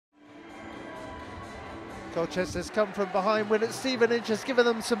Colchester's come from behind when Stephen Inch has given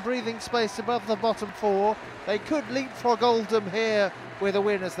them some breathing space above the bottom four. They could leapfrog Oldham here with a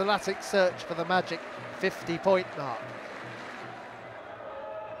win as the Latics search for the magic 50-point mark.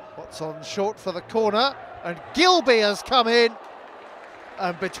 What's on short for the corner, and Gilby has come in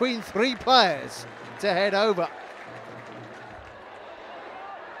and between three players to head over.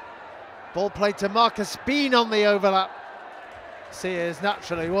 Ball played to Marcus Bean on the overlap. Sears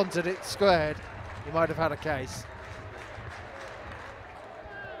naturally wanted it squared. He might have had a case.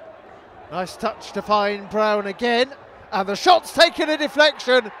 Nice touch to find Brown again, and the shot's taken a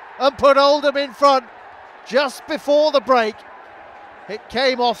deflection and put Oldham in front just before the break. It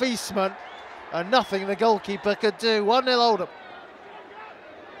came off Eastman and nothing the goalkeeper could do. 1-0 Oldham.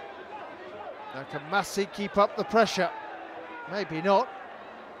 Now can Massey keep up the pressure? Maybe not.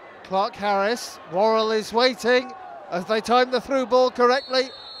 Clark Harris, Worrell is waiting as they time the through ball correctly.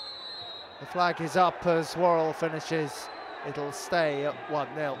 The flag is up as Worrell finishes. It'll stay at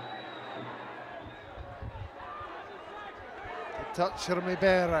 1-0. The touch from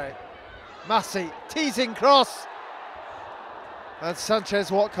Ibere. Massey, teasing cross. And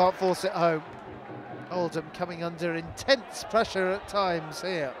Sanchez Watt can't force it home. Oldham coming under intense pressure at times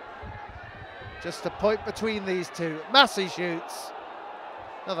here. Just a point between these two. Massey shoots.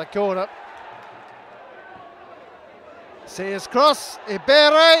 Another corner. Sears cross,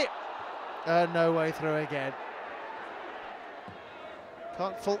 Ibere. And no way through again.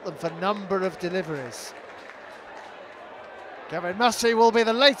 Can't fault them for number of deliveries. Gavin Massey will be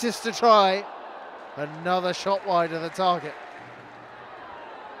the latest to try. Another shot wide of the target.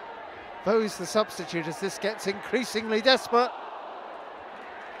 Bowes the substitute as this gets increasingly desperate.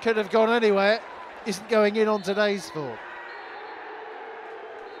 Could have gone anywhere. Isn't going in on today's form.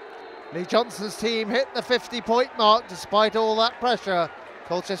 Lee Johnson's team hit the 50-point mark despite all that pressure.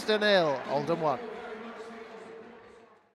 Colchester 0, Oldham 1.